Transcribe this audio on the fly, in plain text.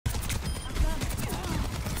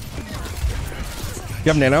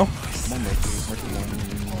You have nano?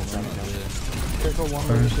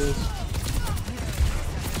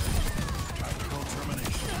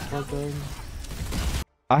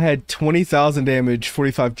 I had 20,000 damage,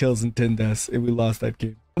 45 kills, and 10 deaths, and we lost that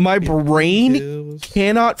game. My brain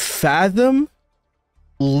cannot fathom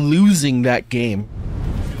losing that game.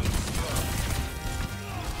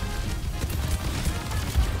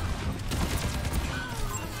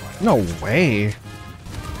 No way.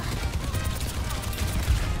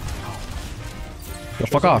 Yo,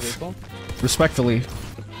 fuck off. Respectfully.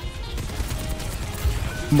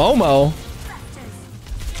 Momo?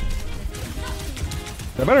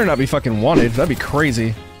 That better not be fucking wanted. That'd be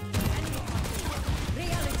crazy.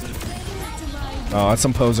 Oh, that's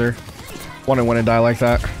some poser. Wanted win and die like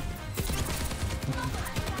that.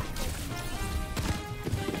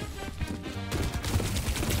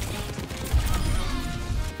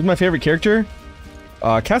 Who's my favorite character?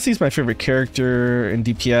 Cassie's my favorite character in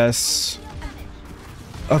DPS.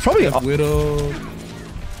 Probably Widow.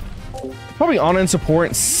 Probably Ana in support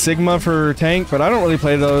and Sigma for tank, but I don't really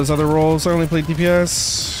play those other roles. I only play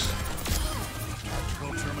DPS.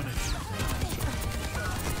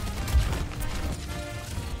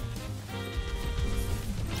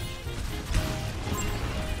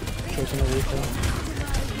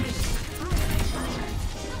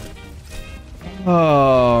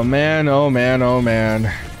 Oh man, oh man, oh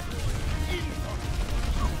man.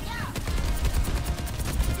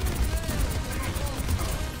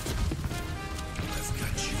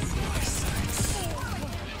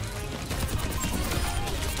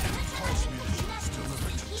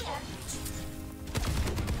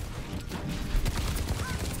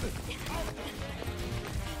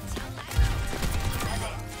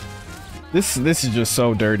 This is just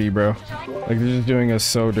so dirty, bro. Like, they're just doing us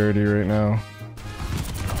so dirty right now.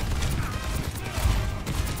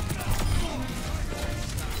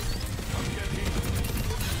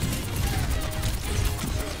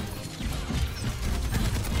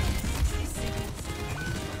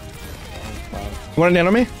 You want to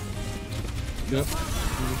nano me? Yep.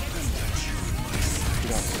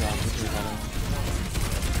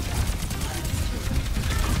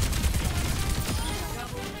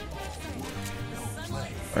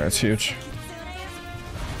 Alright, that's huge.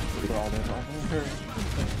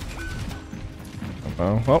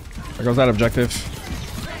 Oh, well, there goes that objective.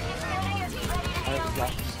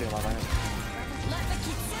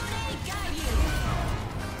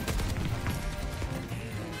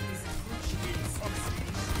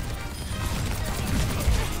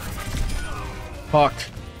 Fuck.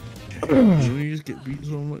 When you just get beat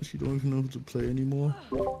so much, you don't even know who to play anymore.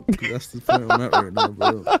 That's the point I'm at right now,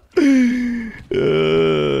 bro.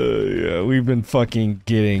 Yeah, we've been fucking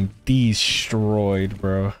getting destroyed,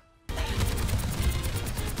 bro.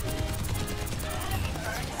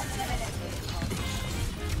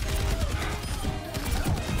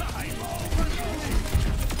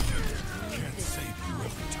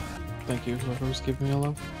 Thank you, whoever was giving me a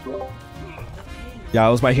love. Yeah,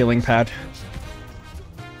 it was my healing pad.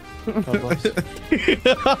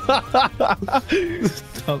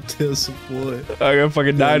 Top tier support. I got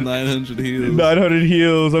fucking 900 heals. 900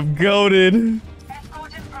 heals. I'm goated.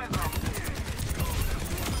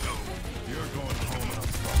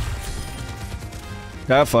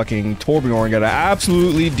 That fucking Torbjorn got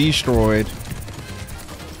absolutely destroyed.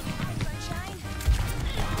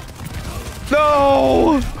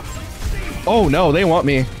 No! Oh no, they want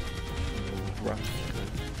me.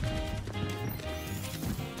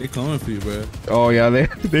 They coming for you, bro. Oh yeah, they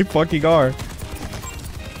fucking are.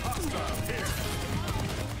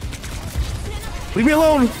 Leave me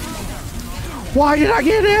alone. Why did I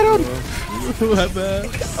get hit him? My bad. I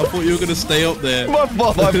thought you were gonna stay up there. My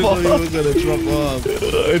fault, my fault. I thought you were gonna drop off.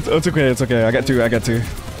 It's okay, it's okay. I got two, I got two.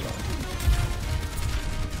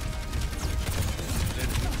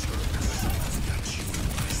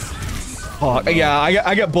 Oh, yeah,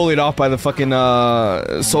 I got bullied off by the fucking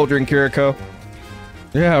soldier in Kiriko.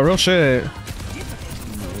 Yeah, real shit.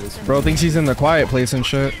 Bro thinks he's in the quiet place and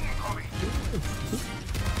shit.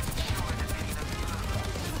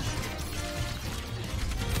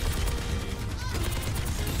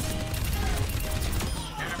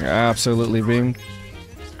 You're absolutely beamed.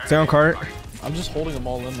 Stay on cart. I'm just holding them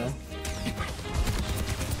all in there.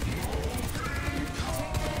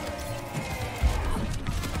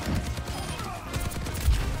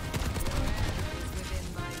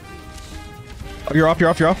 Oh, you're off, you're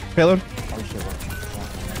off, you're off. Payload.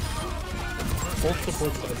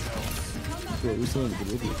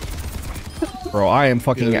 Bro, I am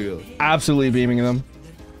fucking absolutely beaming them.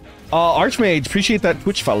 Archmage, appreciate that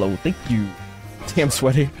Twitch follow. Thank you. Damn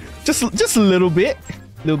sweaty. Just a little bit.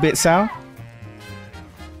 Sal.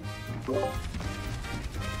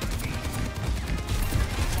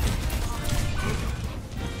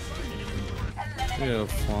 Yeah,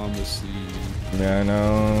 pharmacy. Yeah, I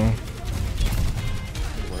know.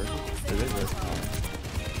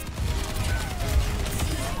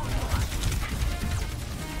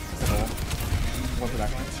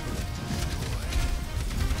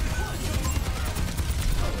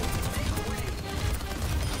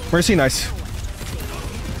 Mercy, nice.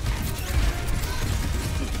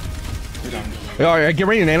 Alright, get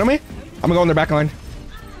ready to nano me. I'm gonna go in their back line.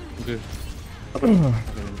 Okay.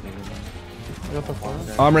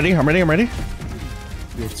 I'm ready.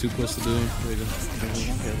 You're too close to do it. There you go.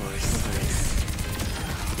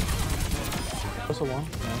 That's a one.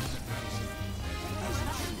 Nice.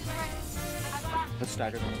 Let's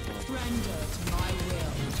stagger them.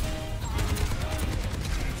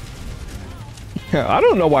 Yeah, I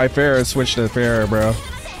don't know why Pharah switched to Pharah, bro.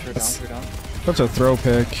 That's a throw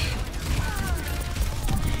pick.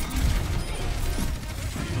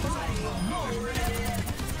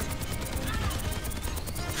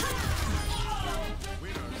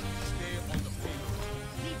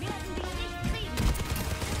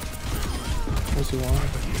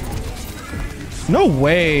 No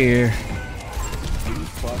way.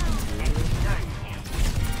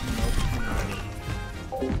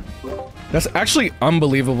 That's actually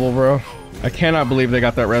unbelievable, bro. I cannot believe they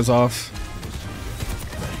got that res off.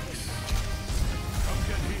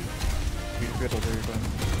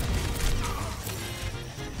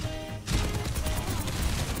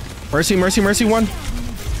 Mercy, mercy, mercy, one.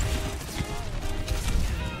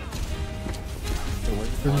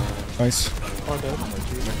 Nice.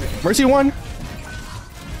 Mercy, one.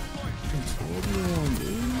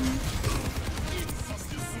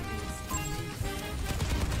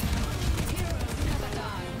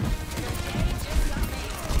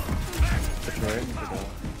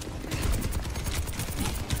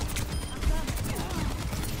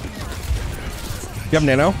 You have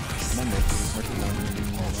nano?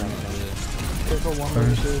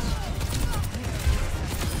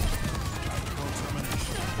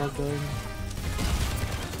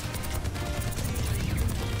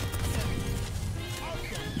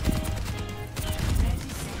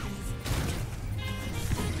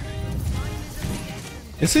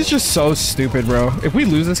 This is just so stupid, bro. If we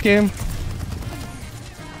lose this game,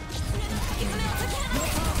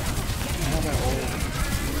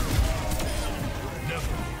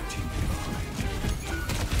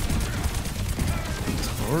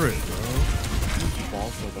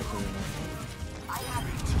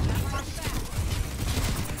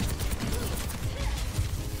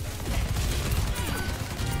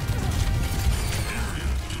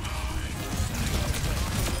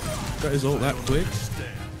 That is all that quick.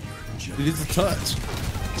 It is a touch.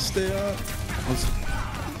 Stay up.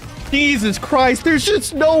 Jesus Christ, there's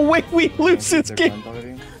just no way we lose this game.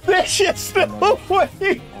 There's just no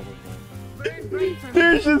way.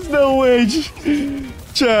 There's just no way.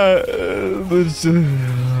 Chat. Oh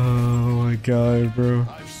my god, bro.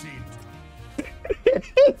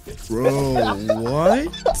 Bro,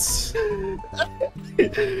 what?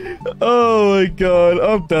 Oh my god,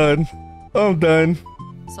 I'm done. I'm done.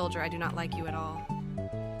 Soldier, I do not like you at all.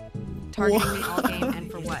 Targeting me all game, and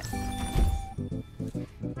for what?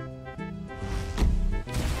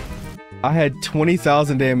 I had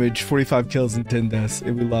 20,000 damage, 45 kills, and 10 deaths,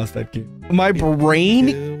 and we lost that game. My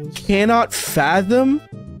brain cannot fathom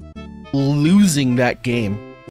losing that game.